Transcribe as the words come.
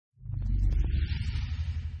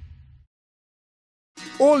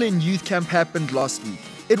All In Youth Camp happened last week.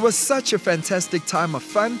 It was such a fantastic time of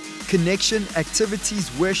fun, connection,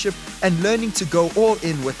 activities, worship, and learning to go all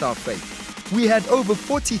in with our faith. We had over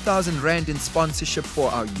 40,000 Rand in sponsorship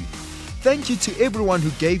for our youth. Thank you to everyone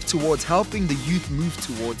who gave towards helping the youth move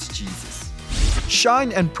towards Jesus.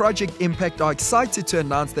 Shine and Project Impact are excited to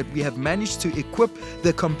announce that we have managed to equip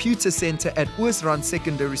the computer center at Oosrand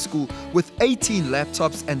Secondary School with 18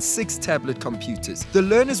 laptops and 6 tablet computers. The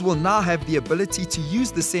learners will now have the ability to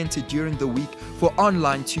use the center during the week for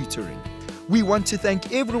online tutoring. We want to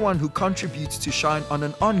thank everyone who contributes to Shine on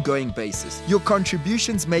an ongoing basis. Your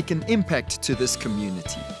contributions make an impact to this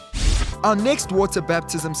community. Our next water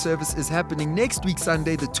baptism service is happening next week,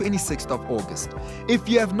 Sunday, the 26th of August. If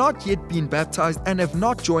you have not yet been baptized and have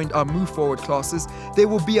not joined our Move Forward classes, there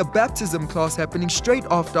will be a baptism class happening straight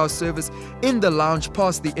after our service in the lounge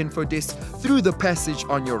past the info desk through the passage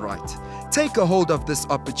on your right. Take a hold of this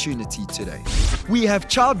opportunity today. We have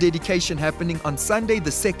child dedication happening on Sunday, the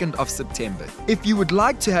 2nd of September. If you would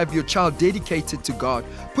like to have your child dedicated to God,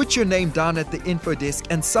 put your name down at the info desk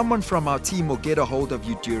and someone from our team will get a hold of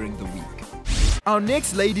you during the week. Our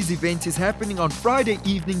next ladies event is happening on Friday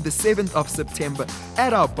evening, the 7th of September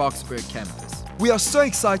at our Boksburg campus. We are so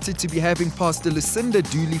excited to be having Pastor Lucinda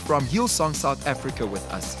Dooley from Hillsong South Africa with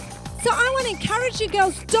us. So I want to encourage you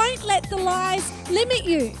girls, don't let the lies limit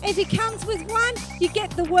you. If he comes with one, you get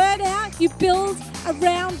the word out, you build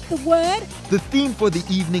around the word. The theme for the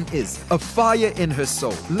evening is A Fire in Her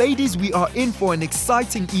Soul. Ladies, we are in for an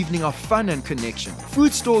exciting evening of fun and connection.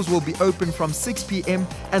 Food stores will be open from 6 p.m.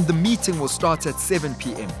 and the meeting will start at 7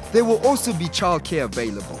 p.m. There will also be childcare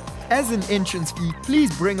available. As an entrance fee,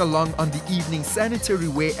 please bring along on the evening sanitary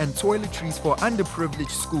ware and toiletries for underprivileged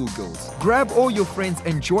schoolgirls. Grab all your friends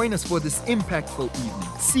and join us for this impactful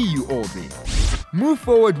evening. See you all there. Move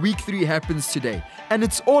Forward Week 3 happens today, and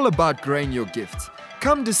it's all about growing your gifts.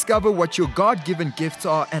 Come discover what your God-given gifts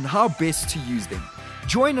are and how best to use them.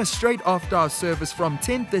 Join us straight after our service from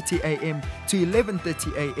 10:30 a.m. to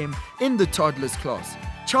 11:30 a.m. in the toddlers class.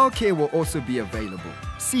 Childcare will also be available.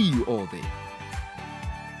 See you all there.